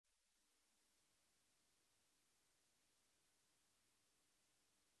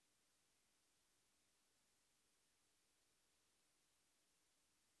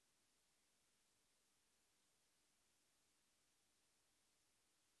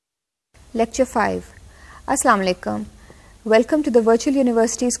Lecture 5. Assalamu alaikum. Welcome to the Virtual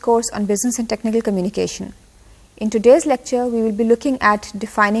University's course on Business and Technical Communication. In today's lecture, we will be looking at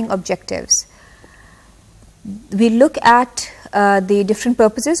defining objectives. We look at the different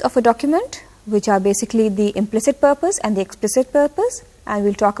purposes of a document, which are basically the implicit purpose and the explicit purpose, and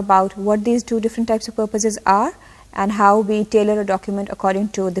we'll talk about what these two different types of purposes are and how we tailor a document according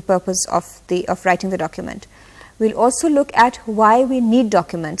to the purpose of writing the document. We'll also look at why we need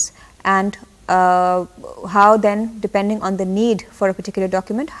documents and how then, depending on the need for a particular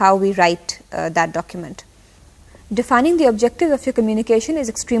document, how we write that document. Defining the objectives of your communication is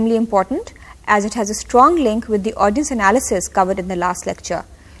extremely important, as it has a strong link with the audience analysis covered in the last lecture.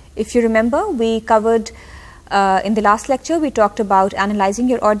 If you remember, we covered in the last lecture, we talked about analyzing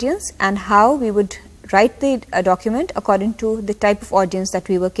your audience and how we would write the document according to the type of audience that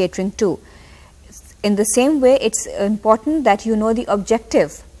we were catering to. In the same way, it's important that you know the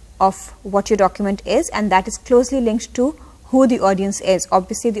objective of what your document is, and that is closely linked to who the audience is.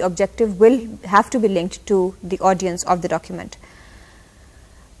 Obviously, the objective will have to be linked to the audience of the document.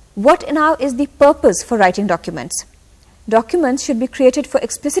 What now is the purpose for writing documents? Documents should be created for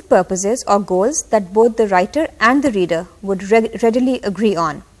explicit purposes or goals that both the writer and the reader would readily agree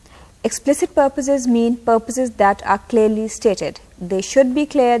on. Explicit purposes mean purposes that are clearly stated. They should be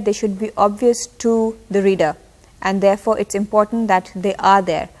clear, they should be obvious to the reader, and therefore it's important that they are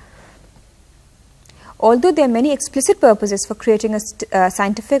there. Although there are many explicit purposes for creating a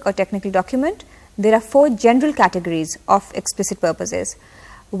scientific or technical document, there are 4 general categories of explicit purposes.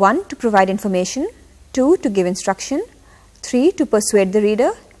 1, to provide information, 2, to give instruction, 3, to persuade the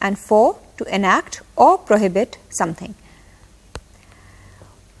reader, and 4, to enact or prohibit something.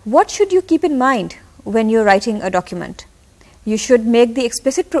 What should you keep in mind when you're writing a document? You should make the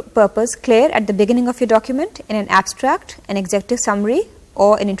explicit purpose clear at the beginning of your document in an abstract, an executive summary,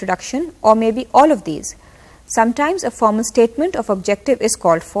 or an introduction, or maybe all of these. Sometimes a formal statement of objective is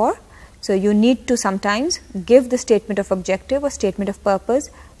called for, so you need to sometimes give the statement of objective or statement of purpose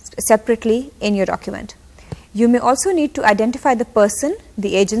separately in your document. You may also need to identify the person,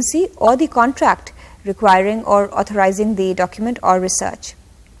 the agency, or the contract requiring or authorizing the document or research.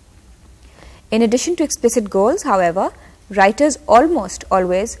 In addition to explicit goals, however, writers almost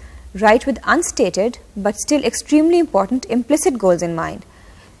always write with unstated but still extremely important implicit goals in mind.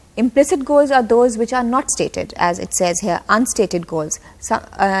 Implicit goals are those which are not stated, as it says here, unstated goals.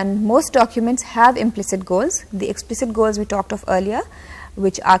 And most documents have implicit goals. The explicit goals we talked of earlier,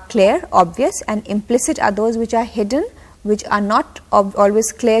 which are clear, obvious, and implicit are those which are hidden, which are not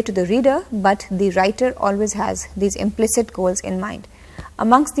always clear to the reader, but the writer always has these implicit goals in mind.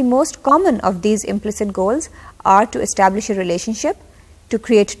 Amongst the most common of these implicit goals are to establish a relationship, to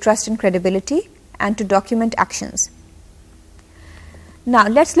create trust and credibility, and to document actions. Now,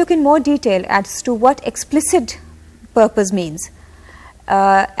 let's look in more detail as to what explicit purpose means.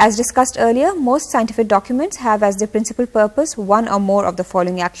 As discussed earlier, most scientific documents have as their principal purpose one or more of the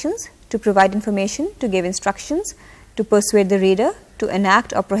following actions: to provide information, to give instructions, to persuade the reader, to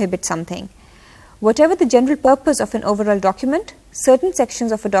enact or prohibit something. Whatever the general purpose of an overall document, certain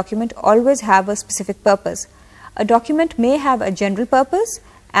sections of a document always have a specific purpose. A document may have a general purpose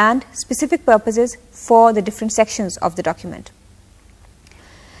and specific purposes for the different sections of the document.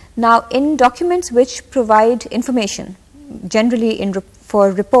 Now, in documents which provide information, generally for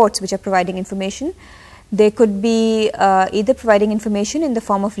reports which are providing information, they could be either providing information in the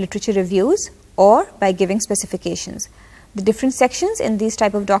form of literature reviews or by giving specifications. The different sections in these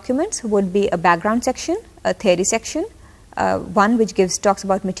type of documents would be a background section, a theory section, one which talks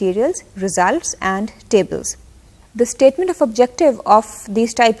about materials, results, and tables. The statement of objective of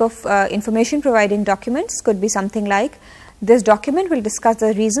these type of information providing documents could be something like, this document will discuss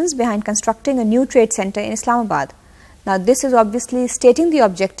the reasons behind constructing a new trade center in Islamabad. Now, this is obviously stating the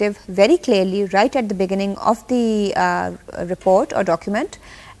objective very clearly right at the beginning of the report or document,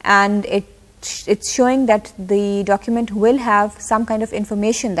 and it's showing that the document will have some kind of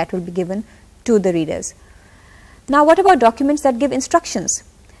information that will be given to the readers. Now, what about documents that give instructions?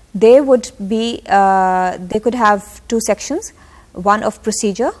 They would be, they could have 2 sections, one of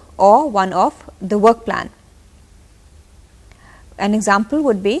procedure or one of the work plan. An example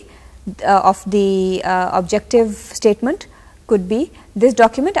would be of the objective statement could be, this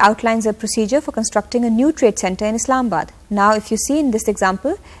document outlines a procedure for constructing a new trade center in Islamabad. Now, if you see in this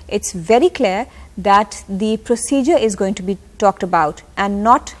example, it's very clear that the procedure is going to be talked about, and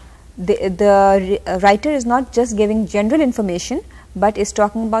not the writer is not just giving general information, but is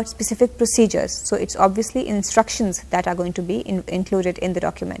talking about specific procedures. So, it's obviously instructions that are going to be included in the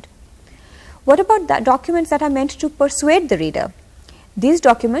document. What about the documents that are meant to persuade the reader? These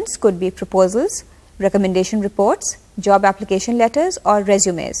documents could be proposals, recommendation reports, job application letters, or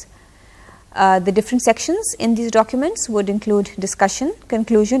resumes. The different sections in these documents would include discussion,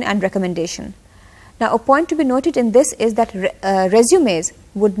 conclusion, and recommendation. Now, a point to be noted in this is that resumes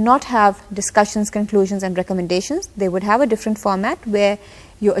would not have discussions, conclusions, and recommendations. They would have a different format where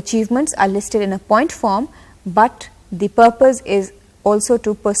your achievements are listed in a point form, but the purpose is also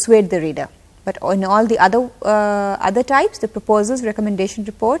to persuade the reader. But in all the other types, the proposals, recommendation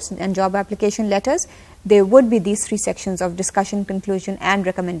reports, and job application letters, there would be these three sections of discussion, conclusion, and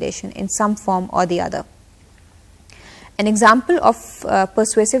recommendation in some form or the other. An example of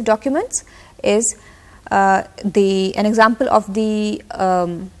persuasive documents is an example of the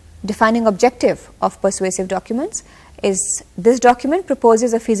defining objective of persuasive documents is this document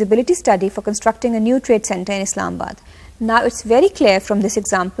proposes a feasibility study for constructing a new trade center in Islamabad. Now, it's very clear from this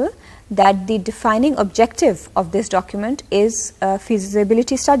example that the defining objective of this document is a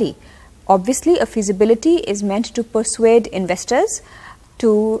feasibility study. Obviously, a feasibility is meant to persuade investors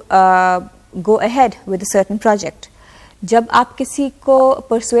to go ahead with a certain project. जब आप किसी को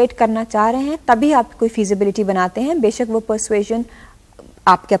persuade करना चाह रहे हैं तभी आप कोई feasibility बनाते हैं, बेशक वो persuasion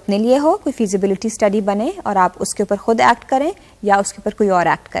आपके अपने लिए हो, कोई feasibility study बने और आप उसके ऊपर खुद act करें या उसके ऊपर कोई और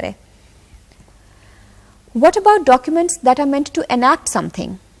act करे. What about documents that are meant to enact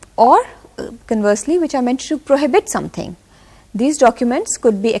something or conversely which are meant to prohibit something? These documents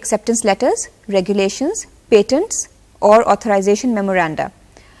could be acceptance letters, regulations, patents, or authorization memoranda.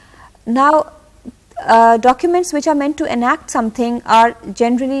 Now, documents which are meant to enact something are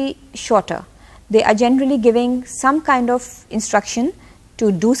generally shorter. They are generally giving some kind of instruction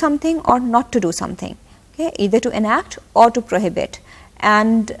to do something or not to do something, okay? Either to enact or to prohibit,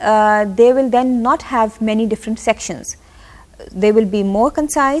 and they will then not have many different sections. They will be more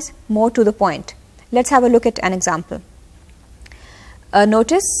concise, more to the point. Let's have a look at an example. A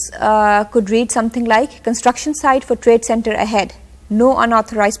notice could read something like construction site for trade center ahead, no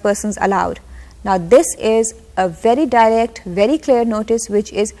unauthorized persons allowed. Now, this is a very direct, very clear notice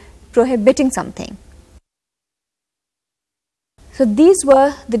which is prohibiting something. So, these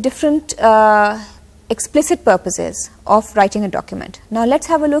were the different explicit purposes of writing a document. Now, let's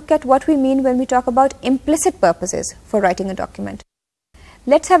have a look at what we mean when we talk about implicit purposes for writing a document.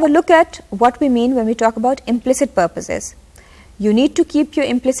 Let's have a look at what we mean when we talk about implicit purposes. You need to keep your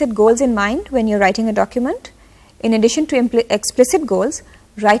implicit goals in mind when you're writing a document. In addition to explicit goals,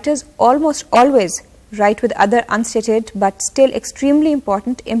 writers almost always write with other unstated but still extremely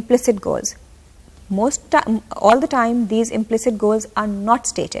important implicit goals. All the time, these implicit goals are not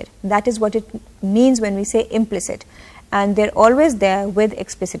stated. That is what it means when we say implicit, and they're always there with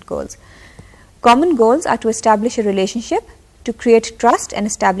explicit goals. Common goals are to establish a relationship, to create trust and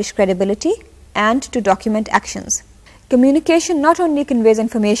establish credibility, and to document actions. Communication not only conveys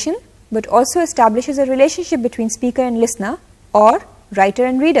information, but also establishes a relationship between speaker and listener, or writer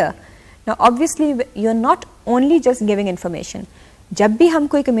and reader. Now, obviously, you're not only just giving information. जब भी हम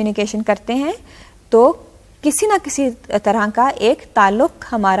कोई communication करते हैं, तो किसी ना किसी तरह का एक ताल्लुक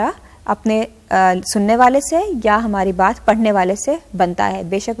हमारा अपने सुनने वाले से या हमारी बात पढ़ने वाले से बनता है,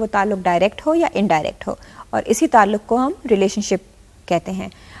 बेशक वो ताल्लुक डायरेक्ट हो या इनडायरेक्ट हो, और इसी ताल्लुक को हम रिलेशनशिप कहते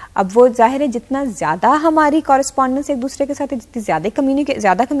हैं. अब वो जाहिर है जितना ज़्यादा हमारी कॉरेस्पॉन्डेंस एक दूसरे के साथ है, जितनी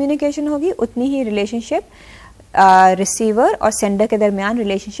ज़्यादा कम्युनिकेशन होगी, उतनी ही रिलेशनशिप रिसीवर और सेंडर के दरमियान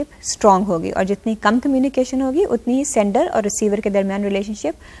रिलेशनशिप स्ट्रॉन्ग होगी, और जितनी कम कम्युनिकेशन होगी उतनी ही सेंडर और रिसीवर के दरमियान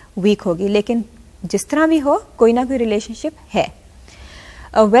रिलेशनशिप वीक होगी. लेकिन जिस तरह भी हो, कोई ना कोई रिलेशनशिप है.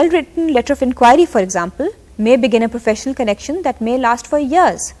 A well-written letter of inquiry, for example, may begin a professional connection that may last for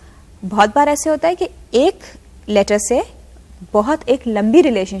years. बहुत बार ऐसे होता है कि एक लेटर से बहुत एक लंबी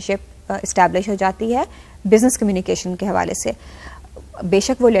रिलेशनशिप इस्टेब्लिश हो जाती है बिजनेस कम्युनिकेशन के हवाले से.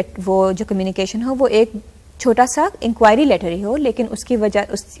 बेशक वो जो कम्युनिकेशन हो वो एक छोटा सा इंक्वायरी लेटर ही हो, लेकिन उसकी वजह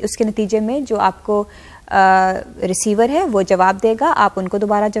उसके नतीजे में जो आपको रिसीवर है वो जवाब देगा, आप उनको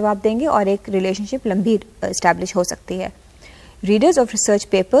दोबारा जवाब देंगे और एक रिलेशनशिप लंबी इस्टेब्लिश हो सकती है. Readers of research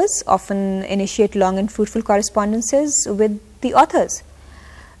papers often initiate long and fruitful correspondences with the authors.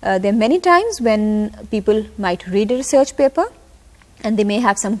 There are many times when people might read a research paper and they may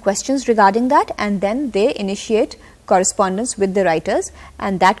have some questions regarding that, and then they initiate correspondence with the writers,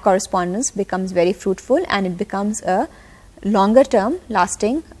 and that correspondence becomes very fruitful and it becomes a longer term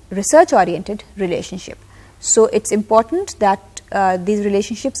lasting research oriented relationship. So, it's important that these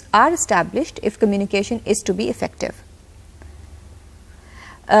relationships are established if communication is to be effective.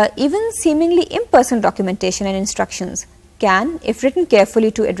 Even seemingly impersonal documentation and instructions can, if written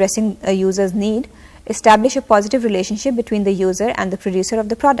carefully to addressing a user's need, establish a positive relationship between the user and the producer of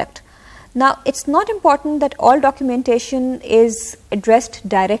the product. Now, it's not important that all documentation is addressed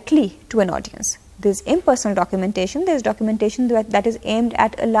directly to an audience. There's impersonal documentation, there's documentation that is aimed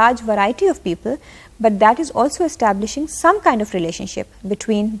at a large variety of people, but that is also establishing some kind of relationship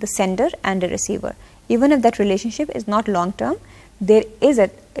between the sender and the receiver. Even if that relationship is not long term, there is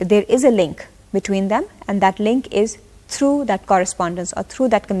a link between them, and that link is through that correspondence or through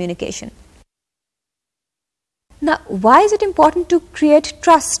that communication. Now, why is it important to create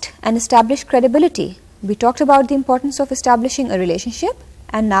trust and establish credibility? We talked about the importance of establishing a relationship,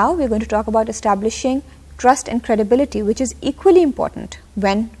 and now we are going to talk about establishing trust and credibility, which is equally important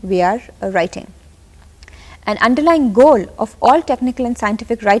when we are writing. An underlying goal of all technical and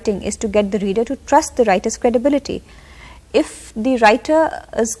scientific writing is to get the reader to trust the writer's credibility. If the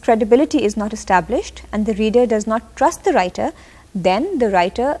writer's credibility is not established and the reader does not trust the writer, then the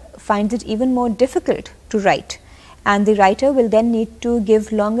writer finds it even more difficult to write, and the writer will then need to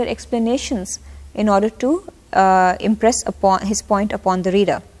give longer explanations in order to impress upon his point upon the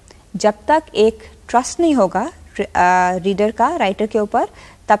reader. जब तक एक trust नहीं होगा reader का writer के ऊपर,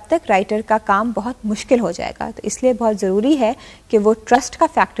 तब तक राइटर का काम बहुत मुश्किल हो जाएगा. तो इसलिए बहुत ज़रूरी है कि वो ट्रस्ट का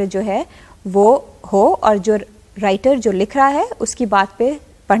फैक्टर जो है वो हो, और जो राइटर जो लिख रहा है उसकी बात पे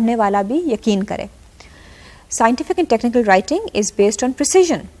पढ़ने वाला भी यकीन करे. Scientific and technical writing is based on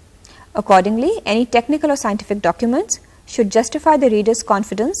precision. Accordingly, any technical or scientific documents should justify the reader's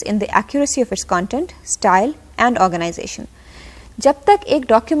confidence in the accuracy of its content, style and organization. जब तक एक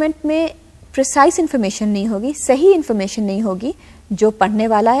डॉक्यूमेंट में प्रिसाइज इन्फॉर्मेशन नहीं होगी, सही information नहीं होगी, जो पढ़ने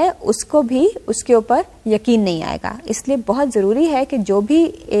वाला है उसको भी उसके ऊपर यकीन नहीं आएगा. इसलिए बहुत ज़रूरी है कि जो भी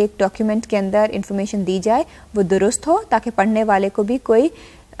एक डॉक्यूमेंट के अंदर इन्फॉर्मेशन दी जाए वो दुरुस्त हो, ताकि पढ़ने वाले को भी कोई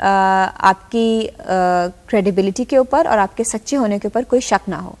आपकी क्रेडिबिलिटी के ऊपर और आपके सच्चे होने के ऊपर कोई शक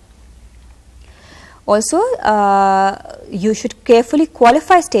ना हो. Also, you should carefully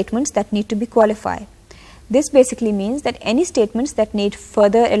qualify statements that need to be qualified. This basically means that any statements that need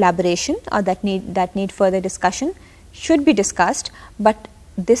further elaboration or that need further discussion should be discussed, but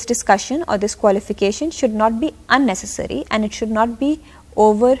this discussion or this qualification should not be unnecessary and it should not be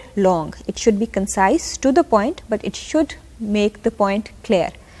over long. It should be concise, to the point, but it should make the point clear.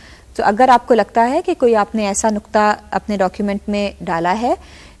 तो अगर आपको लगता है कि कोई आपने ऐसा नुक्ता अपने डॉक्यूमेंट में डाला है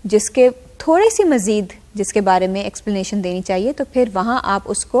जिसके थोड़ी सी मज़ीद जिसके बारे में एक्सप्लेनेशन देनी चाहिए, तो फिर वहाँ आप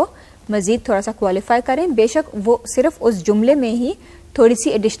उसको मज़ीद थोड़ा सा क्वालिफाई करें, बेशक वो सिर्फ उस जुमले में ही थोड़ी सी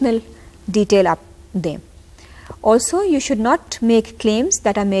एडिशनल डिटेल आप दें. Also, you should not make claims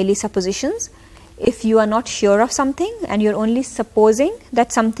that are merely suppositions. If you are not sure of something and you're only supposing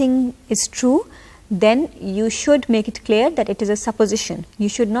that something is true, then you should make it clear that it is a supposition. You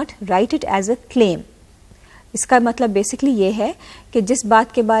should not write it as a claim. इसका मतलब basically ये है कि जिस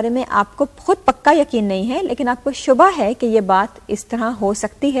बात के बारे में आपको खुद पक्का यकीन नहीं है, लेकिन आपको शुबा है कि ये बात इस तरह हो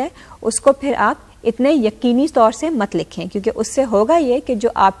सकती है, उसको फिर आप इतने यकीनी तौर से मत लिखें, क्योंकि उससे होगा ये कि जो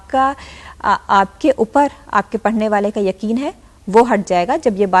आपके ऊपर आपके पढ़ने वाले का यकीन है वो हट जाएगा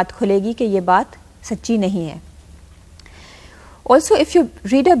जब ये बात खुलेगी कि ये बात सच्ची नहीं है. Also, if your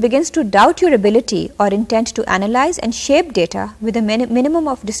reader begins to doubt your ability or intent to analyze and shape data with a minimum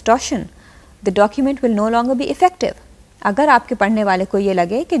of distortion, the document will no longer be effective. अगर आपके पढ़ने वाले को ये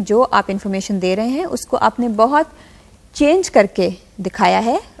लगे कि जो आप इंफॉर्मेशन दे रहे हैं उसको आपने बहुत चेंज करके दिखाया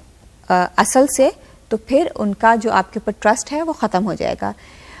है असल से, तो फिर उनका जो आपके ऊपर ट्रस्ट है वो ख़त्म हो जाएगा.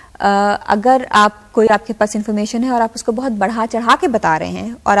 अगर कोई आपके पास इन्फॉर्मेशन है और आप उसको बहुत बढ़ा चढ़ा के बता रहे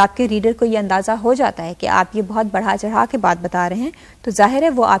हैं और आपके रीडर को ये अंदाज़ा हो जाता है कि आप ये बहुत बढ़ा चढ़ा के बात बता रहे हैं, तो जाहिर है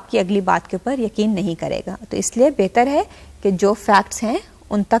वो आपकी अगली बात के ऊपर यकीन नहीं करेगा. तो इसलिए बेहतर है कि जो फैक्ट्स हैं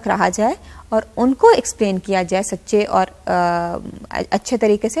उन तक रहा जाए और उनको एक्सप्लेन किया जाए सच्चे और अच्छे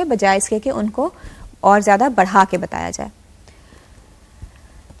तरीके से, बजाय इसके कि उनको और ज़्यादा बढ़ा के बताया जाए.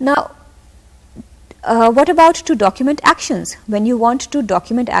 Now, what about to document actions? When you want to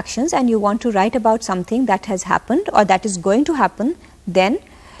document actions and you want to write about something that has happened or that is going to happen, then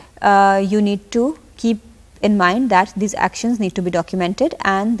you need to keep in mind that these actions need to be documented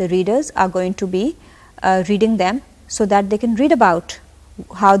and the readers are going to be reading them so that they can read about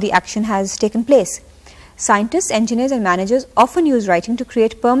how the action has taken place. Scientists, engineers and managers often use writing to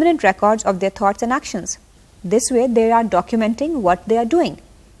create permanent records of their thoughts and actions. This way they are documenting what they are doing.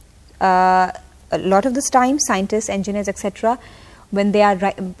 A lot of this time scientists, engineers, etc., when they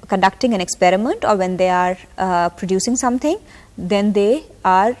are conducting an experiment or when they are producing something, then they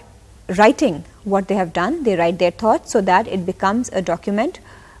are writing what they have done. They write their thoughts so that it becomes a document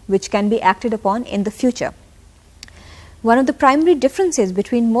which can be acted upon in the future. One of the primary differences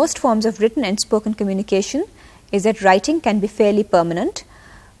between most forms of written and spoken communication is that writing can be fairly permanent,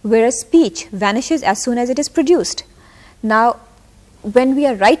 whereas speech vanishes as soon as it is produced. Now, when we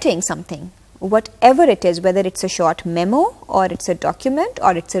are writing something, whatever it is, whether it's a short memo or it's a document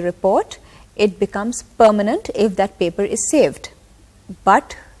or it's a report, it becomes permanent if that paper is saved.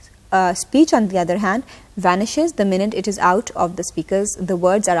 But speech, on the other hand, vanishes the minute it is out of the speaker's, the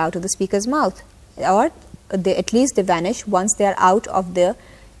words are out of the speaker's mouth, or at least they vanish once they are out of the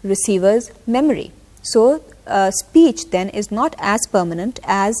receiver's memory. So speech then is not as permanent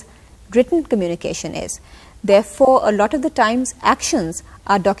as written communication is. Therefore, a lot of the times actions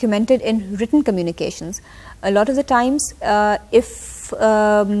are documented in written communications. A lot of the times if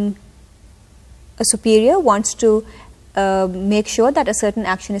a superior wants to make sure that a certain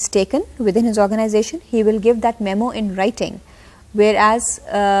action is taken within his organization, he will give that memo in writing, whereas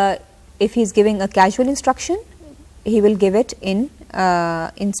if he is giving a casual instruction, he will give it in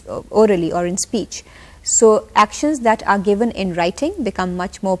orally or in speech. So actions that are given in writing become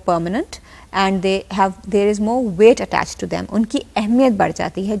much more permanent and there is more weight attached to them. उनकी अहमियत बढ़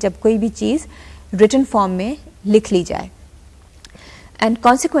जाती है जब कोई भी चीज़ written form में लिख ली जाए. And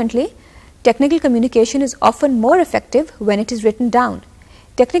consequently, technical communication is often more effective when it is written down.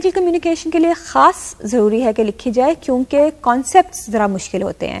 Technical communication के लिए ख़ास ज़रूरी है कि लिखी जाए, क्योंकि concepts ज़रा मुश्किल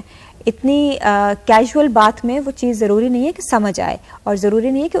होते हैं. इतनी कैजुअल बात में वो चीज़ ज़रूरी नहीं है कि समझ आए, और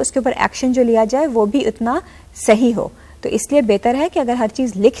ज़रूरी नहीं है कि उसके ऊपर एक्शन जो लिया जाए वो भी उतना सही हो. तो इसलिए बेहतर है कि अगर हर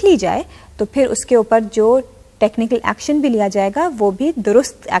चीज़ लिख ली जाए तो फिर उसके ऊपर जो टेक्निकल एक्शन भी लिया जाएगा वो भी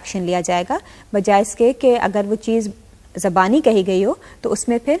दुरुस्त एक्शन लिया जाएगा, बजाय इसके कि अगर वो चीज़ ज़बानी कही गई हो तो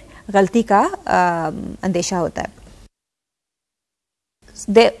उसमें फिर गलती का अंदेशा होता है.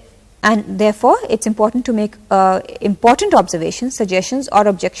 And therefore, it's important to make important observations, suggestions or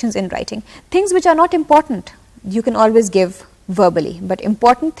objections in writing. Things which are not important, you can always give verbally, but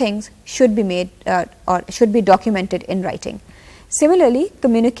important things should be made or should be documented in writing. Similarly,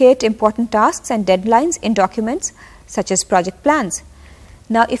 communicate important tasks and deadlines in documents such as project plans.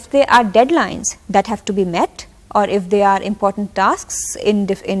 Now, if there are deadlines that have to be met, or if they are important tasks in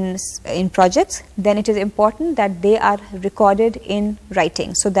projects, then it is important that they are recorded in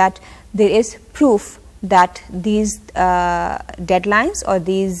writing, so that there is proof that these deadlines or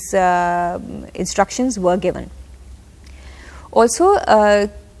these instructions were given. Also,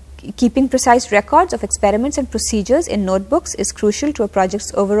 keeping precise records of experiments and procedures in notebooks is crucial to a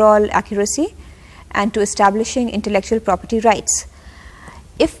project's overall accuracy and to establishing intellectual property rights.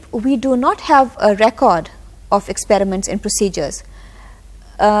 If we do not have a record of experiments and procedures,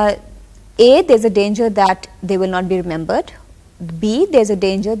 A, there is a danger that they will not be remembered, B, there is a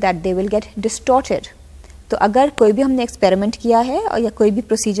danger that they will get distorted. तो अगर कोई भी हमने experiment किया है और या कोई भी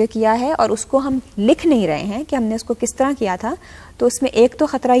प्रोसीजर किया है और उसको हम लिख नहीं रहे हैं कि हमने उसको किस तरह किया था, तो उसमें एक तो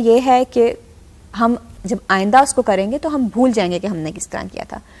ख़तरा ये है कि हम जब आइंदा उसको करेंगे तो हम भूल जाएंगे कि हमने किस तरह किया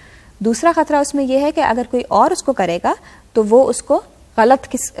था. दूसरा ख़तरा उसमें यह है कि अगर कोई और उसको करेगा तो वो उसको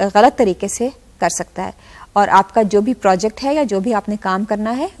गलत तरीके से कर सकता है और आपका जो भी प्रोजेक्ट है या जो भी आपने काम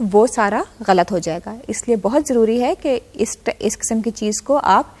करना है वो सारा गलत हो जाएगा. इसलिए बहुत ज़रूरी है कि इस किस्म की चीज़ को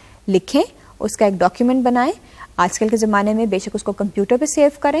आप लिखें, उसका एक डॉक्यूमेंट बनाएं. आजकल के ज़माने में बेशक उसको कंप्यूटर पे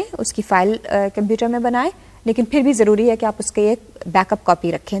सेव करें, उसकी फ़ाइल कंप्यूटर में बनाएं, लेकिन फिर भी ज़रूरी है कि आप उसके एक बैकअप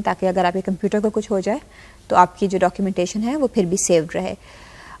कॉपी रखें ताकि अगर आपके कंप्यूटर को कुछ हो जाए तो आपकी जो डॉक्यूमेंटेशन है वो फिर भी सेव्ड रहे.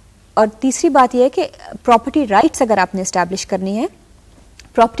 और तीसरी बात यह है कि प्रॉपर्टी राइट्स अगर आपने इस्टेब्लिश करनी है,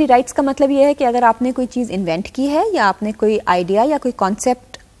 प्रॉपर्टी राइट्स का मतलब ये है कि अगर आपने कोई चीज़ इन्वेंट की है या आपने कोई आइडिया या कोई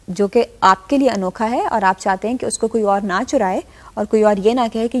कॉन्सेप्ट जो कि आपके लिए अनोखा है और आप चाहते हैं कि उसको कोई और ना चुराए और कोई और ये ना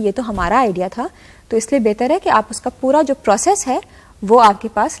कहे कि ये तो हमारा आइडिया था, तो इसलिए बेहतर है कि आप उसका पूरा जो प्रोसेस है वो आपके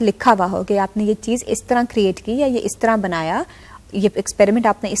पास लिखा हुआ हो कि आपने ये चीज़ इस तरह क्रिएट की या ये इस तरह बनाया, ये एक्सपेरिमेंट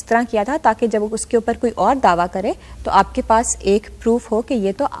आपने इस तरह किया था, ताकि जब उसके ऊपर कोई और दावा करे तो आपके पास एक प्रूफ हो कि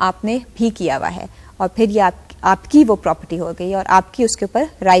ये तो आपने भी किया हुआ है और फिर ये आपकी वो प्रॉपर्टी हो गई और आपकी उसके ऊपर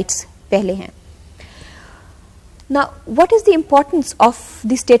राइट्स पहले हैं. Now, what is the importance of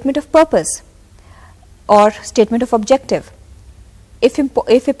the statement of purpose or statement of objective?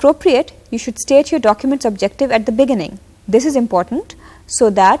 If appropriate, you should state your document's objective at the beginning. This is important so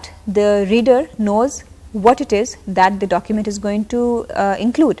that the reader knows what it is that the document is going to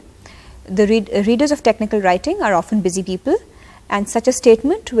include. The readers of technical writing are often busy people, and such a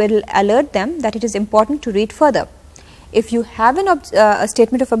statement will alert them that it is important to read further. If you have a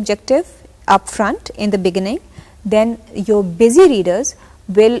statement of objective up front in the beginning, then your busy readers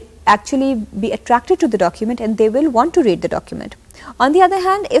will actually be attracted to the document and they will want to read the document. On the other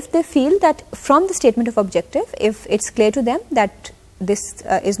hand, if they feel that from the statement of objective, if it's clear to them that this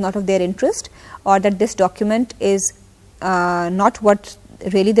is not of their interest or that this document is not what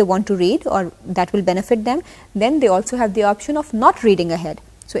really they want to read or that will benefit them, then they also have the option of not reading ahead.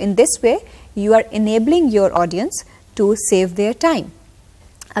 So in this way, you are enabling your audience to save their time.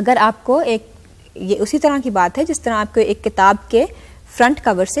 अगर आपको ये उसी तरह की बात है जिस तरह आपको एक किताब के फ्रंट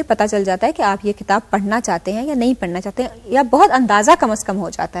कवर से पता चल जाता है कि आप ये किताब पढ़ना चाहते हैं या नहीं पढ़ना चाहते हैं, या बहुत अंदाज़ा कम से कम हो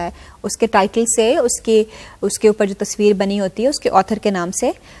जाता है उसके टाइटल से, उसके ऊपर जो तस्वीर बनी होती है उसके ऑथर के नाम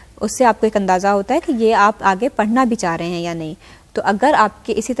से, उससे आपको एक अंदाज़ा होता है कि ये आप आगे पढ़ना भी चाह रहे हैं या नहीं. तो अगर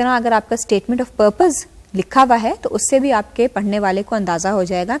आपके इसी तरह अगर आपका स्टेटमेंट ऑफ पर्पज़ लिखा हुआ है तो उससे भी आपके पढ़ने वाले को अंदाज़ा हो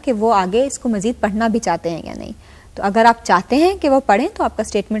जाएगा कि वो आगे इसको मज़ीद पढ़ना भी चाहते हैं या नहीं. तो अगर आप चाहते हैं कि वो पढ़ें तो आपका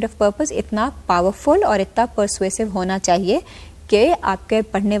स्टेटमेंट ऑफ पर्पज़ इतना पावरफुल और इतना परसुएसिव होना चाहिए कि आपके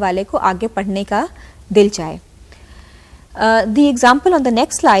पढ़ने वाले को आगे पढ़ने का दिल चाहे. The example on the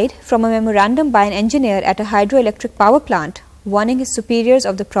next slide from a memorandum by an engineer at a hydroelectric power plant warning his superiors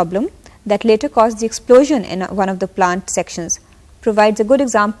of the problem that later caused the explosion in one of the plant sections provides a good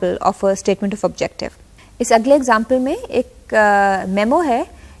example of a statement of objective. इस अगले example में एक memo है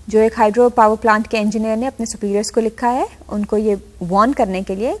जो एक hydro power plant के engineer ने अपने सुपीरियर्स को लिखा है, उनको ये वार्न करने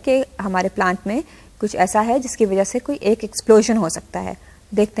के लिए कि हमारे प्लांट में कुछ ऐसा है जिसकी वजह से कोई एक एक्सप्लोजन हो सकता है.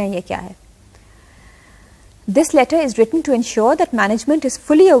 देखते हैं ये क्या है. This letter is written to ensure that management is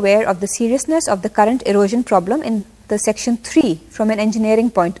fully aware of the seriousness of the current erosion problem in the section 3 from an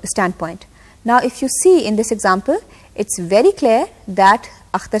engineering standpoint. Now, if you see in this example, it's very clear that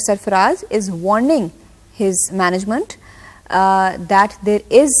Akhtar Sarfaraz is warning his management that there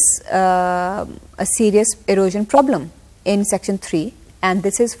is a serious erosion problem in section 3, and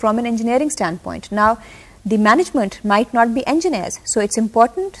this is from an engineering standpoint. Now, the management might not be engineers, so it's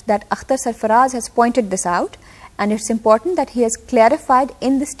important that Akhtar Sarfaraz has pointed this out, and it's important that he has clarified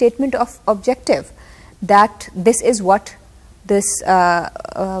in the statement of objective that this is what this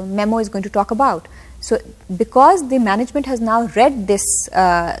memo is going to talk about. So, because the management has now read this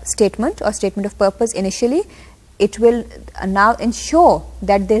statement or statement of purpose initially, it will now ensure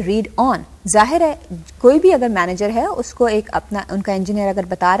that they read on. जाहिर है कोई भी अगर manager है उसको एक अपना उनका इंजीनियर अगर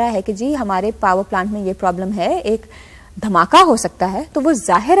बता रहा है कि जी हमारे पावर प्लांट में ये प्रॉब्लम है, एक धमाका हो सकता है, तो वो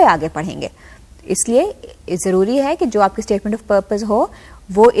जाहिर है आगे पढ़ेंगे. इसलिए ज़रूरी है कि जो आपकी स्टेटमेंट ऑफ पर्पस हो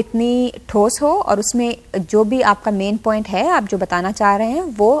वो इतनी ठोस हो और उसमें जो भी आपका मेन पॉइंट है, आप जो बताना चाह रहे हैं,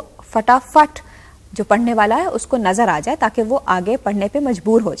 वो फटाफट जो पढ़ने वाला है उसको नज़र आ जाए ताकि वो आगे पढ़ने पे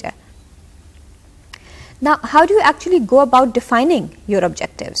मजबूर हो जाए. Now, how do you actually go about defining your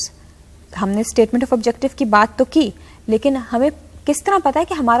objectives? हमने स्टेटमेंट ऑफ ऑब्जेक्टिव की बात तो की, लेकिन हमें किस तरह पता है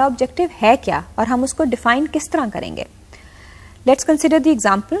कि हमारा ऑब्जेक्टिव है क्या और हम उसको डिफाइन किस तरह करेंगे. Let's consider the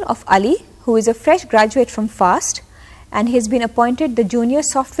example of Ali, who is a fresh graduate from FAST, and he has been appointed the junior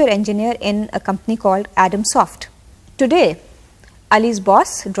software engineer in a company called Adam Soft. Today, Ali's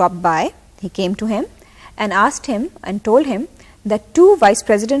boss dropped by. He came to him and asked him and told him that 2 vice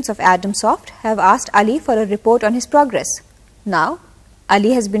presidents of Adam Soft have asked Ali for a report on his progress. Now,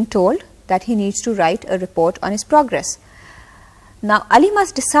 Ali has been told that he needs to write a report on his progress. Now, Ali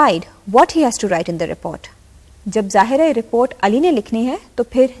must decide what he has to write in the report. जब जाहिर है report Ali ने लिखनी है तो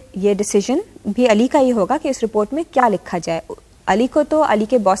फिर ये decision भी अली का ही होगा कि इस रिपोर्ट में क्या लिखा जाए. अली को तो अली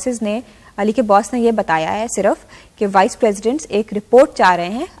के बॉस ने ये बताया है सिर्फ कि वाइस प्रेसिडेंट्स एक रिपोर्ट चाह रहे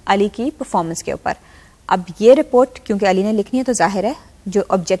हैं अली की परफॉर्मेंस के ऊपर. अब ये रिपोर्ट क्योंकि अली ने लिखनी है तो जाहिर है जो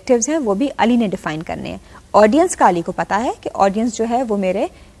ऑब्जेक्टिव्स हैं वो भी अली ने डिफाइन करने हैं. ऑडियंस का अली को पता है कि ऑडियंस जो है वो मेरे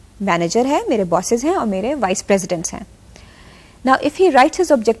मैनेजर है, मेरे बॉसेस हैं और मेरे वाइस प्रेसिडेंट्स हैं. Now if he rights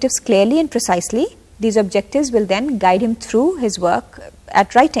his objectives clearly and precisely, these objectives will then guide him through his work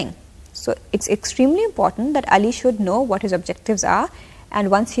at writing. So it's extremely important that Ali should know what his objectives are, and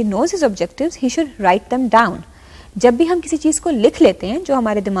once he knows his objectives, he should write them down. जब भी हम किसी चीज़ को लिख लेते हैं, जो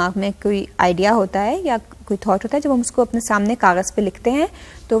हमारे दिमाग में कोई आइडिया होता है या कोई थॉट होता है, जब हम उसको अपने सामने कागज़ पे लिखते हैं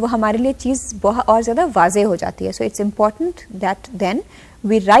तो वो हमारे लिए चीज़ बहुत और ज़्यादा वाज़ेह हो जाती है. So it's important that then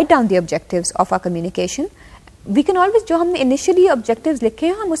we write down the objectives of our communication. We can always जो हमने इनिशियली ऑब्जेक्टिव्स लिखे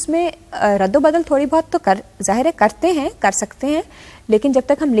हैं हम उसमें रद्दोबदल थोड़ी बहुत तो जाहिर है कर सकते हैं, लेकिन जब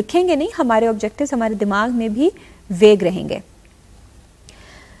तक हम लिखेंगे नहीं हमारे ऑब्जेक्टिव्स हमारे दिमाग में भी वेग रहेंगे.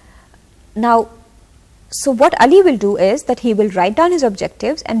 Now so what Ali will do is that he will write down his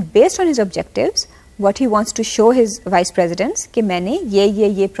objectives and based on his objectives what he wants to show his vice presidents कि मैंने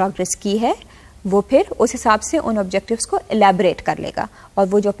ये प्रोग्रेस की है, वो फिर उस हिसाब से उन ऑब्जेक्टिव्स को एलैबोरेट कर लेगा और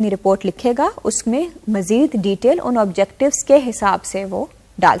वो जो अपनी रिपोर्ट लिखेगा उसमें मज़ीद डिटेल उन ऑब्जेक्टिव्स के हिसाब से वो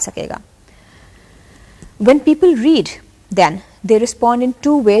डाल सकेगा. When people read, then they respond in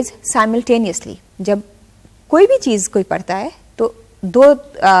 2 ways simultaneously. जब कोई भी चीज़ कोई पढ़ता है तो 2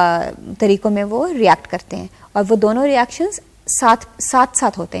 तरीक़ों में वो रिएक्ट करते हैं और वो दोनों रिएक्शंस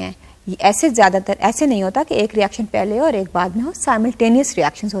साथ होते हैं. ऐसे ज़्यादातर ऐसे नहीं होता कि एक रिएक्शन पहले और एक बाद में हो, साइमल्टेनियस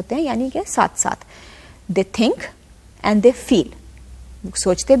रिएक्शंस होते हैं, यानी कि साथ. They think and they feel,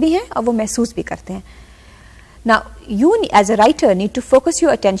 सोचते भी हैं और वो महसूस भी करते हैं. Now, you as a writer need to focus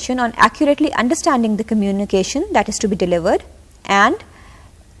your attention on accurately understanding the communication that is to be delivered, and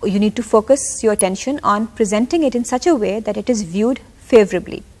you need to focus your attention on presenting it in such a way that it is viewed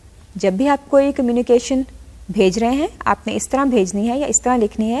favorably. जब भी आप कोई communication भेज रहे हैं, आपने इस तरह भेजनी है या इस तरह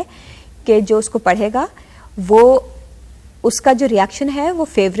लिखनी है कि जो उसको पढ़ेगा वो उसका जो रिएक्शन है वो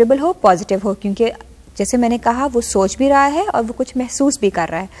फेवरेबल हो, पॉजिटिव हो, क्योंकि जैसे मैंने कहा वो सोच भी रहा है और वो कुछ महसूस भी कर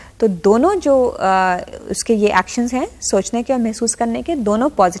रहा है, तो दोनों जो उसके ये एक्शंस हैं सोचने के और महसूस करने के, दोनों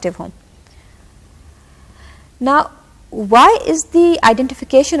पॉजिटिव हों. Now, why is the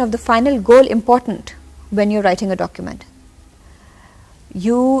identification of the final goal important when you're writing a document?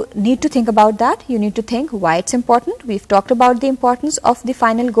 You need to think about that. You need to think why it's important. We've talked about the importance of the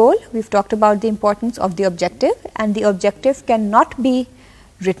final goal. We've talked about the importance of the objective, and the objective cannot be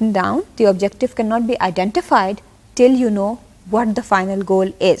written down. The objective cannot be identified till you know what the final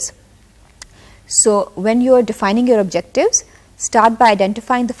goal is. So, when you are defining your objectives, start by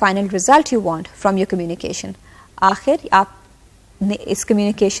identifying the final result you want from your communication. आखिर आप इस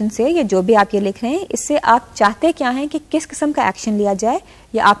communication से या जो भी आप ये लिख रहे हैं, इससे आप चाहते क्या हैं कि किस किस्म का एक्शन लिया जाए,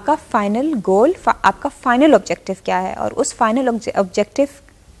 या आपका फाइनल गोल, आपका फाइनल ऑब्जेक्टिव क्या है, और उस फाइनल ऑब्जेक्टिव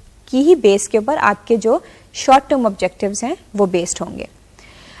की ही बेस के ऊपर आपके जो शॉर्ट टर्म ऑब्जेक्टिव्स हैं वो बेस्ड होंगे.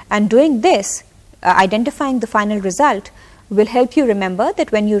 And doing this, identifying the final result will help you remember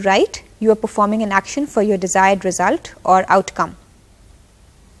that when you write, you are performing an action for your desired result or outcome.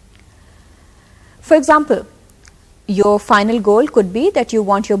 For example, your final goal could be that you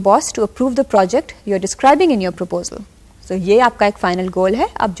want your boss to approve the project you are describing in your proposal. So, ये आपका एक final goal है.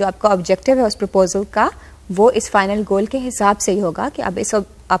 अब जो आपका objective है उस proposal का, वो इस final goal के हिसाब से ही होगा कि अब इस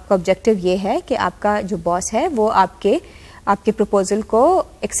आपका objective ये है कि आपका जो boss है वो आपके proposal को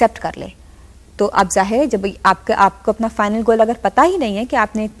accept कर ले. तो अब जाहिर है जब आपको अपना फाइनल गोल अगर पता ही नहीं है कि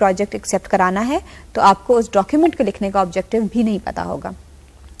आपने एक प्रोजेक्ट एक्सेप्ट कराना है, तो आपको उस डॉक्यूमेंट को लिखने का ऑब्जेक्टिव भी नहीं पता होगा.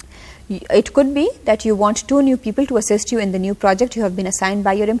 It could be that you want 2 new people to assist you in the new project you have been assigned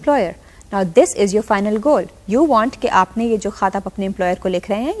by your employer. Now this is your final goal. You want कि आपने ये जो खात आप अपने एम्प्लॉयर को लिख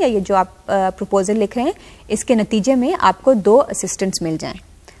रहे हैं या ये जो आप प्रपोजल लिख रहे हैं, इसके नतीजे में आपको 2 असिस्टेंट्स मिल जाएं.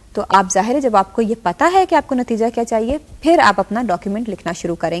 तो आप जाहिर है जब आपको ये पता है कि आपको नतीजा क्या चाहिए, फिर आप अपना डॉक्यूमेंट लिखना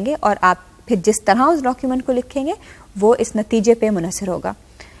शुरू करेंगे, और आप फिर जिस तरह उस डॉक्यूमेंट को लिखेंगे वो इस नतीजे पे मुनहसर होगा.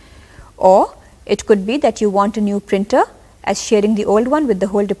 Or it could be that you want a new printer, as sharing the old one with the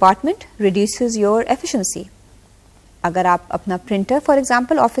whole department reduces your efficiency. अगर आप अपना प्रिंटर फॉर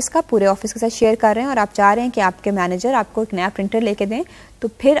एग्जांपल ऑफिस का पूरे ऑफिस के साथ शेयर कर रहे हैं और आप चाह रहे हैं कि आपके मैनेजर आपको एक नया प्रिंटर लेके दें, तो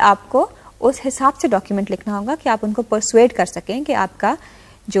फिर आपको उस हिसाब से डॉक्यूमेंट लिखना होगा कि आप उनको परसुएड कर सकें कि आपका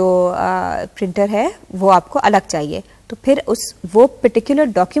जो प्रिंटर है वो आपको अलग चाहिए. तो फिर वो पर्टिकुलर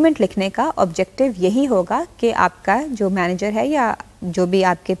डॉक्यूमेंट लिखने का ऑब्जेक्टिव यही होगा कि आपका जो मैनेजर है या जो भी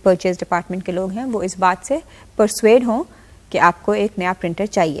आपके परचेज डिपार्टमेंट के लोग हैं वो इस बात से परसुएड हों कि आपको एक नया प्रिंटर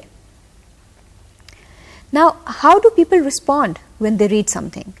चाहिए. Now, how do people respond when they read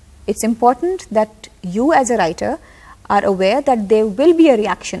something? It's important that you as a writer are aware that there will be a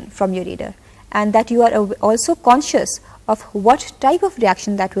reaction from your reader, and that you are also conscious of what type of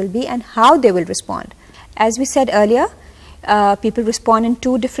reaction that will be and how they will respond. As we said earlier, people respond in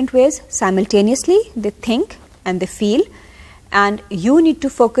 2 different ways simultaneously. They think and they feel, and you need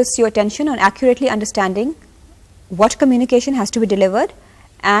to focus your attention on accurately understanding what communication has to be delivered,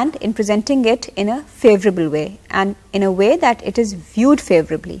 and in presenting it in a favorable way and in a way that it is viewed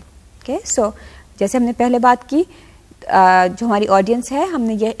favorably. Okay, so जैसे हमने पहले बात की, जो हमारी audience है,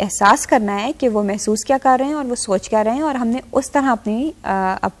 हमने ये एहसास करना है कि वो महसूस क्या कर रहे हैं और वो सोच क्या रहे हैं, और हमने उस तरह अपनी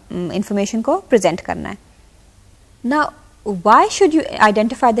इंफॉर्मेशन को प्रेजेंट करना है. Now, why should you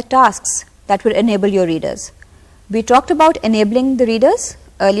identify the tasks that will enable your readers? We talked about enabling the readers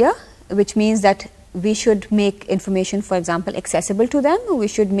earlier, which means that we should make information, for example, accessible to them. We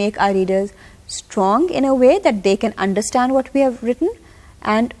should make our readers strong in a way that they can understand what we have written.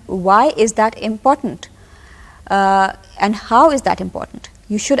 And why is that important? And how is that important?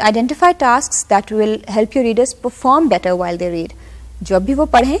 You should identify tasks that will help your readers perform better while they read. जब भी वो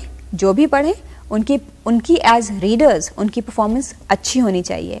पढ़ें, जो भी पढ़ें, उनकी as readers उनकी performance अच्छी होनी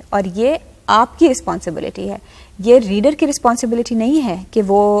चाहिए, और ये आपकी रिस्पॉन्सिबिलिटी है. ये रीडर की रिस्पॉन्सिबिलिटी नहीं है कि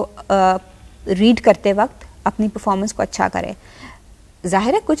वो रीड करते वक्त अपनी परफॉर्मेंस को अच्छा करे.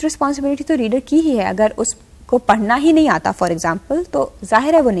 जाहिर है कुछ रिस्पॉन्सिबिलिटी तो रीडर की ही है. अगर उसको पढ़ना ही नहीं आता फॉर एग्जांपल, तो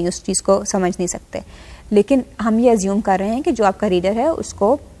जाहिर है वो नहीं उस चीज़ को समझ नहीं सकते. लेकिन हम ये अज्यूम कर रहे हैं कि जो आपका रीडर है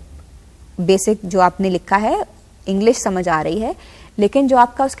उसको बेसिक जो आपने लिखा है इंग्लिश समझ आ रही है, लेकिन जो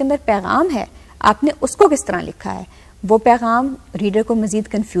आपका उसके अंदर पैगाम है आपने उसको किस तरह लिखा है, वो पैगाम रीडर को मज़ीद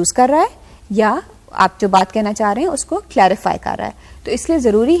कंफ्यूज कर रहा है या आप जो बात कहना चाह रहे हैं उसको क्लैरिफाई कर रहा है। तो इसलिए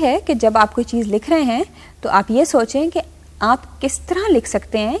ज़रूरी है कि जब आप कोई चीज़ लिख रहे हैं तो आप ये सोचें कि आप किस तरह लिख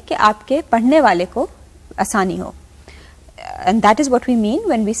सकते हैं कि आपके पढ़ने वाले को आसानी हो। And that is what we mean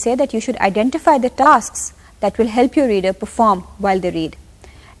when we say that you should identify the tasks that will help your reader perform while they read.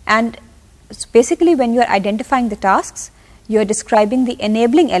 And basically when you are identifying the tasks, you are describing the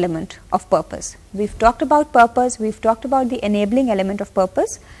enabling element of purpose. We've talked about purpose, we've talked about the enabling element of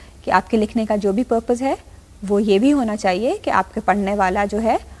purpose, कि आपके लिखने का जो भी purpose है वो ये भी होना चाहिए कि आपके पढ़ने वाला जो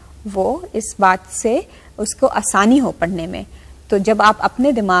है वो इस बात से उसको आसानी हो पढ़ने में। तो जब आप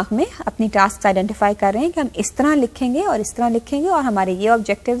अपने दिमाग में अपनी टास्क आइडेंटिफाई कर रहे हैं कि हम इस तरह लिखेंगे और इस तरह लिखेंगे और हमारे ये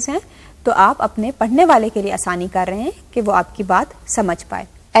ऑब्जेक्टिव्स हैं, तो आप अपने पढ़ने वाले के लिए आसानी कर रहे हैं कि वो आपकी बात समझ पाए।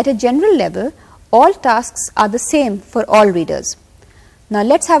 At a general level, all tasks are the same for all readers. Now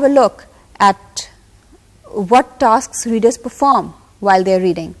let's have a look at what tasks readers perform while they are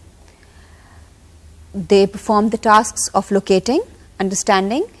reading. They perform the tasks of locating,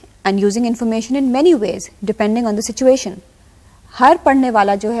 understanding and using information in many ways depending on the situation. हर पढ़ने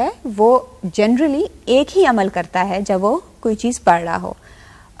वाला जो है वो generally एक ही अमल करता है जब वो कोई चीज़ पढ़ रहा हो।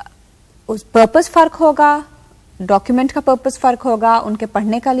 उस पर्पस फ़र्क होगा, डॉक्यूमेंट का पर्पस फ़र्क होगा, उनके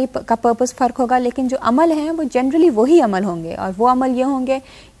पढ़ने का पर्पस फ़र्क होगा, लेकिन जो अमल हैं वो जनरली वही अमल होंगे। और वो अमल ये होंगे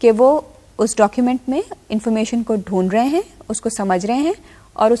कि वो उस डॉक्यूमेंट में इंफॉर्मेशन को ढूंढ रहे हैं, उसको समझ रहे हैं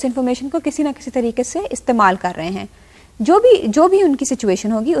और उस इंफॉर्मेशन को किसी ना किसी तरीके से इस्तेमाल कर रहे हैं, जो भी उनकी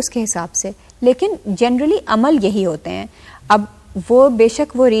सिचुएशन होगी उसके हिसाब से। लेकिन जनरली अमल यही होते हैं। अब वो बेशक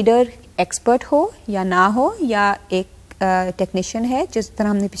वो रीडर एक्सपर्ट हो या ना हो, या एक टेक्नीशियन है जिस तरह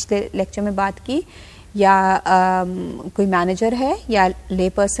हमने पिछले लेक्चर में बात की, या कोई मैनेजर है या ले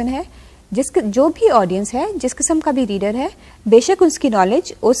पर्सन है, जो भी ऑडियंस है, जिस किस्म का भी रीडर है, बेशक उसकी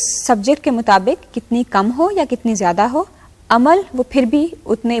नॉलेज उस सब्जेक्ट के मुताबिक कितनी कम हो या कितनी ज़्यादा हो, अमल वो फिर भी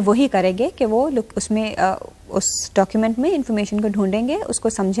उतने वही करेंगे कि वो उसमें उस डॉक्यूमेंट में इंफॉर्मेशन को ढूंढेंगे, उसको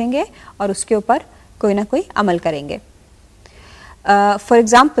समझेंगे और उसके ऊपर कोई ना कोई अमल करेंगे। For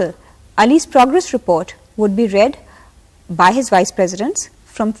example, Ali's progress report would be read by his vice presidents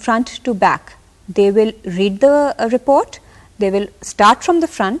from front to back. They will read the report, they will start from the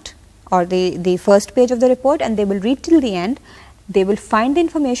front or the first page of the report and they will read till the end. They will find the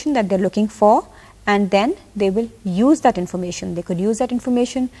information that they are looking for and then they will use that information. They could use that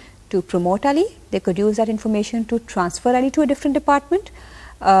information to promote Ali, they could use that information to transfer Ali to a different department,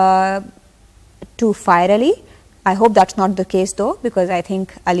 to fire Ali. I hope that's not the case though, because I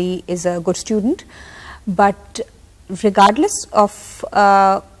think Ali is a good student. But regardless of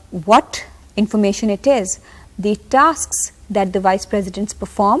what information it is, the tasks that the vice presidents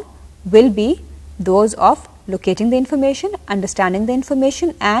perform will be those of locating the information, understanding the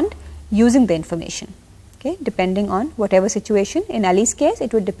information and using the information, okay, depending on whatever situation. In Ali's case,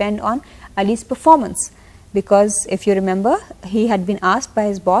 it would depend on Ali's performance, because if you remember, he had been asked by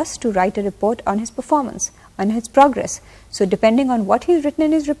his boss to write a report on his performance, on his progress. So depending on what he has written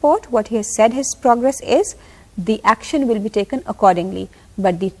in his report, what he has said his progress is, the action will be taken accordingly,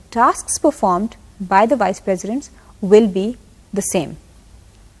 but the tasks performed by the vice presidents will be the same.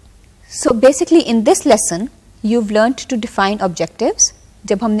 So basically in this lesson, you've learned to define objectives.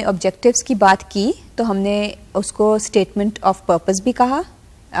 जब हमने objectives की बात की तो हमने उसको statement of purpose भी कहा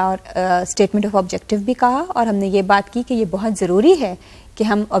और statement of objective भी कहा, और हमने ये बात की कि ये बहुत ज़रूरी है कि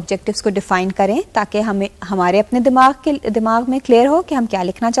हम objectives को define करें ताकि हमारे अपने दिमाग में clear हो कि हम क्या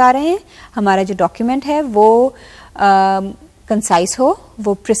लिखना चाह रहे हैं, हमारा जो document है वो concise हो,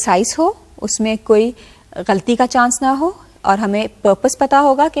 वो precise हो, उसमें कोई गलती का chance ना हो और हमें purpose पता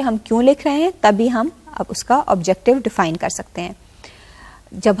होगा कि हम क्यों लिख रहे हैं, तभी हम अब उसका objective define कर सकते हैं।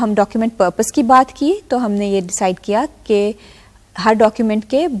 जब हम डॉक्यूमेंट पर्पस की बात की तो हमने ये डिसाइड किया कि हर डॉक्यूमेंट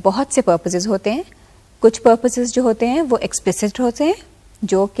के बहुत से पर्पसेस होते हैं। कुछ पर्पसेस जो होते हैं वो एक्सप्लिसिट होते हैं,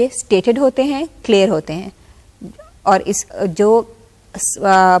 जो कि स्टेटेड होते हैं, क्लियर होते हैं, और इस जो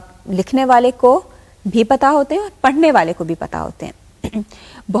लिखने वाले को भी पता होते हैं और पढ़ने वाले को भी पता होते हैं।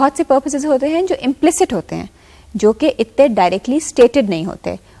 बहुत से पर्पसेस होते हैं जो इम्प्लिसिट होते हैं, जो कि इतने डायरेक्टली स्टेटेड नहीं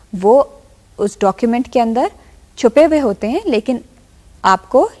होते, वो उस डॉक्यूमेंट के अंदर छुपे हुए होते हैं, लेकिन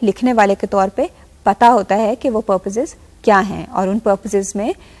आपको लिखने वाले के तौर पे पता होता है कि वो पर्पसेस क्या हैं, और उन पर्पसेस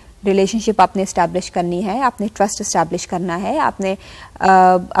में रिलेशनशिप आपने इस्टेब्लिश करनी है, आपने ट्रस्ट इस्टेब्लिश करना है, आपने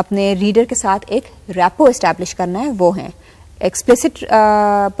अपने रीडर के साथ एक रैपो इस्टेब्लिश करना है, वो हैं। एक्सप्लिसिट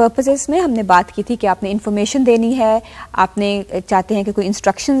पर्पसेस में हमने बात की थी कि आपने इंफॉर्मेशन देनी है, आपने चाहते हैं कि कोई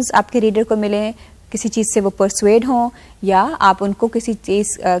इंस्ट्रक्शंस आपके रीडर को मिलें, किसी चीज़ से वो परसुएड हों, या आप उनको किसी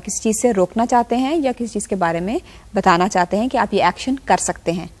चीज़ से रोकना चाहते हैं या किसी चीज़ के बारे में बताना चाहते हैं कि आप ये एक्शन कर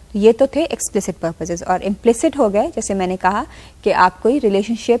सकते हैं। ये तो थे एक्सप्लिसिट पर्पसेस। और इम्प्लिसिट हो गए, जैसे मैंने कहा कि आप कोई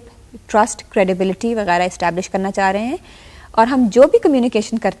रिलेशनशिप ट्रस्ट, क्रेडिबिलिटी वगैरह इस्टेब्लिश करना चाह रहे हैं। और हम जो भी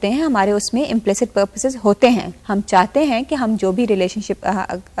कम्युनिकेशन करते हैं हमारे उसमें इम्प्लिसिट पर्पसेस होते हैं। हम चाहते हैं कि हम जो भी रिलेशनशिप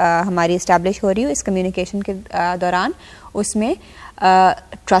हमारी इस्टेब्लिश हो रही हो इस कम्युनिकेशन के दौरान उसमें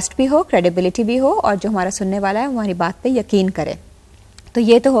ट्रस्ट भी हो, क्रेडिबिलिटी भी हो और जो हमारा सुनने वाला है वो हमारी बात पे यकीन करे। तो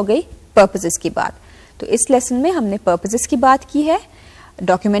ये तो हो गई पर्पसेस की बात। तो इस लेसन में हमने पर्पसेस की बात की है,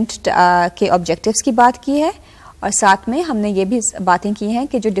 डॉक्यूमेंट के ऑब्जेक्टिव्स की बात की है और साथ में हमने ये भी बातें की हैं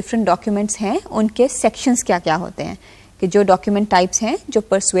कि जो डिफरेंट डॉक्यूमेंट्स हैं उनके सेक्शंस क्या क्या होते हैं, कि जो डॉक्यूमेंट टाइप्स हैं, जो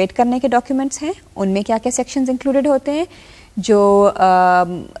परसुएड करने के डॉक्यूमेंट्स हैं उनमें क्या क्या सेक्शंस इंक्लूडेड होते हैं, जो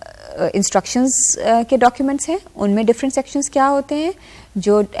इंस्ट्रक्शंस के डॉक्यूमेंट्स हैं उनमें डिफरेंट सेक्शंस क्या होते हैं,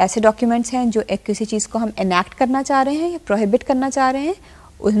 जो ऐसे डॉक्यूमेंट्स हैं जो एक किसी चीज़ को हम एनैक्ट करना चाह रहे हैं या प्रोहिबिट करना चाह रहे हैं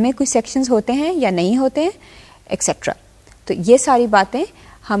उनमें कुछ सेक्शंस होते हैं या नहीं होते हैं, एक्सेट्रा। तो ये सारी बातें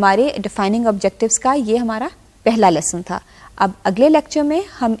हमारे डिफाइनिंग ऑब्जेक्टिव्स का ये हमारा पहला लेसन था। अब अगले लेक्चर में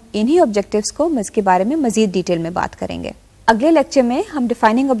हम इन्हीं ऑब्जेक्टिव्स को के बारे में मज़ीद डिटेल में बात करेंगे। अगले लेक्चर में हम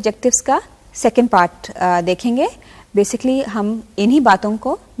डिफाइनिंग ऑब्जेक्टिव्स का सेकेंड पार्ट देखेंगे। बेसिकली हम इन्हीं बातों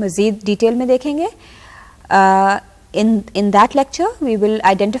को मज़ीद डिटेल में देखेंगे। In that lecture, we will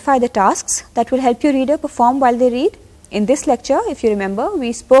identify the tasks that will help your reader perform while they read. In this lecture, if you remember, we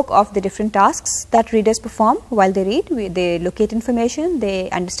spoke of the different tasks that readers perform while they read. They locate information, they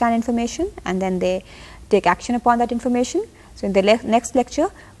understand information, and then they take action upon that information. So in the next lecture,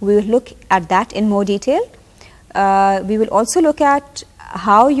 we will look at that in more detail. We will also look at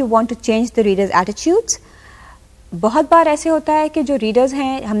how you want to change the reader's attitudes. बहुत बार ऐसे होता है कि जो readers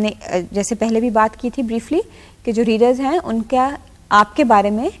हैं, हमने जैसे पहले भी बात की थी ब्रीफली, कि जो रीडर्स हैं उनका आपके बारे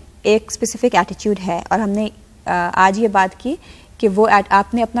में एक स्पेसिफिक एटीट्यूड है और हमने आज ये बात की कि वो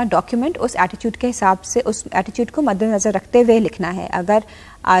आपने अपना डॉक्यूमेंट उस एटीट्यूड के हिसाब से, उस एटीट्यूड को मद्देनज़र रखते हुए लिखना है। अगर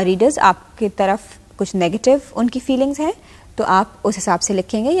रीडर्स आपकी तरफ कुछ नेगेटिव उनकी फीलिंग्स हैं तो आप उस हिसाब से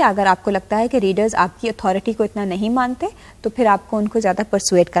लिखेंगे, या अगर आपको लगता है कि रीडर्स आपकी अथॉरिटी को इतना नहीं मानते तो फिर आपको उनको ज़्यादा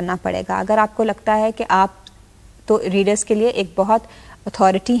परसुएड करना पड़ेगा। अगर आपको लगता है कि आप तो रीडर्स के लिए एक बहुत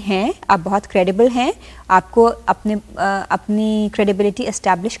अथॉरिटी हैं, आप बहुत क्रेडिबल हैं, आपको अपनी क्रेडिबिलिटी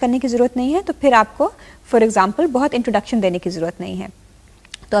एस्टैब्लिश करने की ज़रूरत नहीं है, तो फिर आपको फॉर एग्ज़ाम्पल बहुत इंट्रोडक्शन देने की ज़रूरत नहीं है।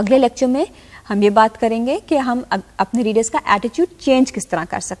 तो अगले लेक्चर में हम ये बात करेंगे कि हम अपने रीडर्स का एटीट्यूड चेंज किस तरह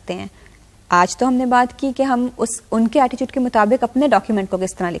कर सकते हैं। आज तो हमने बात की कि हम उनके एटीट्यूड के मुताबिक अपने डॉक्यूमेंट को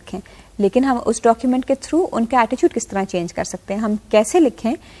किस तरह लिखें, लेकिन हम उस डॉक्यूमेंट के थ्रू उनका एटीट्यूड किस तरह चेंज कर सकते हैं। हम कैसे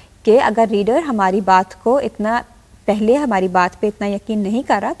लिखें कि अगर रीडर हमारी बात को पहले हमारी बात पे इतना यकीन नहीं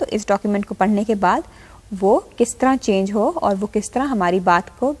कर रहा तो इस डॉक्यूमेंट को पढ़ने के बाद वो किस तरह चेंज हो और वो किस तरह हमारी बात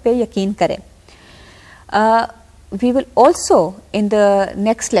को पे यकीन करे। We will also in the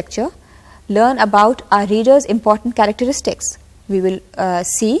next lecture learn about our readers' important characteristics. We will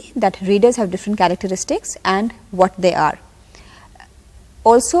see that readers have different characteristics and what they are.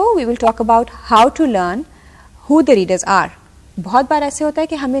 Also we will talk about how to learn who the readers are. बहुत बार ऐसे होता है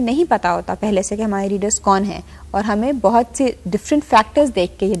कि हमें नहीं पता होता पहले से कि हमारे रीडर्स कौन हैं और हमें बहुत से डिफरेंट फैक्टर्स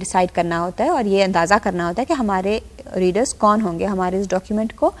देख के ये डिसाइड करना होता है और ये अंदाज़ा करना होता है कि हमारे रीडर्स कौन होंगे, हमारे इस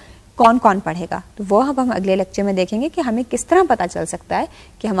डॉक्यूमेंट को कौन कौन पढ़ेगा। तो वो हम अगले लेक्चर में देखेंगे कि हमें किस तरह पता चल सकता है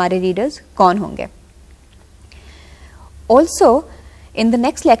कि हमारे रीडर्स कौन होंगे। Also in the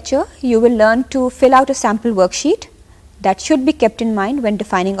next lecture you will learn to fill out a sample worksheet that should be kept in mind when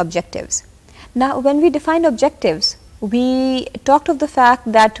defining objectives. Now when we define objectives, we talked of the fact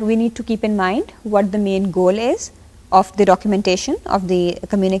that we need to keep in mind what the main goal is of the documentation, of the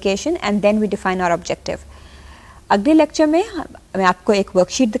communication, and then we define our objective. अगले lecture में मैं आपको एक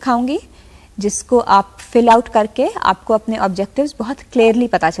worksheet दिखाऊंगी जिसको आप fill out करके आपको अपने ऑब्जेक्टिव्स बहुत क्लियरली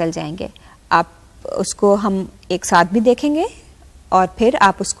पता चल जाएंगे। आप उसको हम एक साथ भी देखेंगे और फिर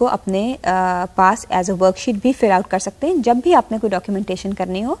आप उसको अपने पास एज अ वर्कशीट भी फिल आउट कर सकते हैं। जब भी आपने कोई डॉक्यूमेंटेशन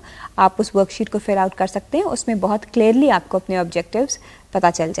करनी हो आप उस वर्कशीट को फिल आउट कर सकते हैं, उसमें बहुत क्लियरली आपको अपने ऑब्जेक्टिव्स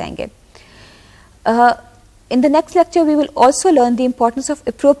पता चल जाएंगे। In the next lecture we will also learn the importance of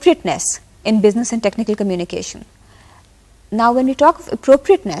appropriateness in business and technical communication. Now when we talk of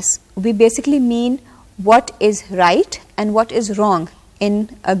appropriateness we basically mean what is right and what is wrong in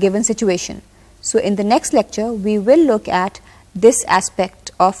a given situation. So in the next lecture we will look at this aspect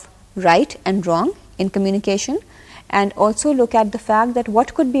of right and wrong in communication and also look at the fact that what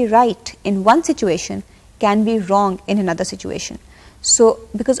could be right in one situation can be wrong in another situation. So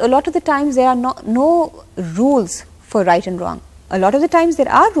because a lot of the times there are no rules for right and wrong. A lot of the times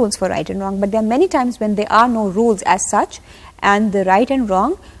there are rules for right and wrong, but there are many times when there are no rules as such and the right and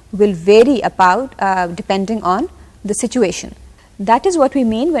wrong will vary about depending on the situation. That is what we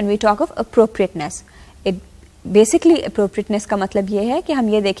mean when we talk of appropriateness. Basically appropriateness का मतलब ये है कि हम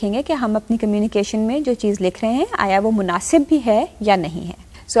ये देखेंगे कि हम अपनी कम्युनिकेशन में जो चीज़ लिख रहे हैं आया वो मुनासिब भी है या नहीं है।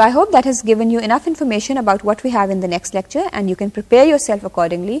 So, I hope that has given you enough information about what we have in the next lecture, and you can prepare yourself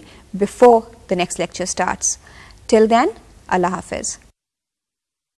accordingly before the next lecture starts. Till then, Allah Hafiz.